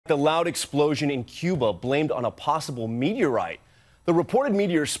The loud explosion in Cuba blamed on a possible meteorite. The reported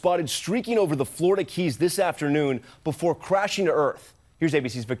meteor spotted streaking over the Florida Keys this afternoon before crashing to Earth. Here's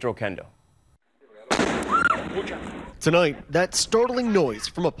ABC's Victor Oquendo. Tonight, that startling noise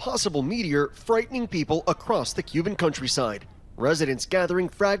from a possible meteor frightening people across the Cuban countryside. Residents gathering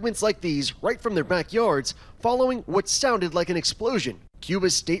fragments like these right from their backyards following what sounded like an explosion.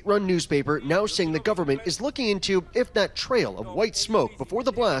 Cuba's state-run newspaper now saying the government is looking into if that trail of white smoke before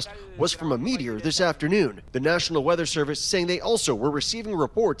the blast was from a meteor this afternoon. The National Weather Service saying they also were receiving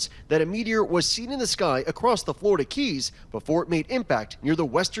reports that a meteor was seen in the sky across the Florida Keys before it made impact near the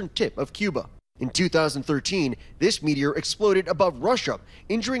western tip of Cuba. In 2013, this meteor exploded above Russia,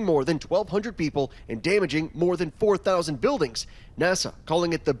 injuring more than 1,200 people and damaging more than 4,000 buildings. NASA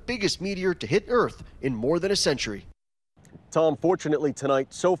calling it the biggest meteor to hit Earth in more than a century. Tom, fortunately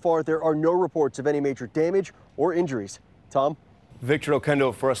tonight, so far there are no reports of any major damage or injuries. Tom? Victor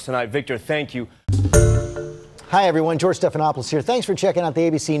Oquendo for us tonight. Victor, thank you. Hi, everyone. George Stephanopoulos here. Thanks for checking out the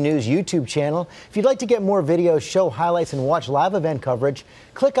ABC News YouTube channel. If you'd like to get more videos, show highlights, and watch live event coverage,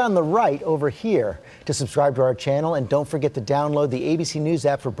 click on the right over here to subscribe to our channel. And don't forget to download the ABC News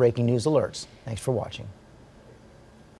app for breaking news alerts. Thanks for watching.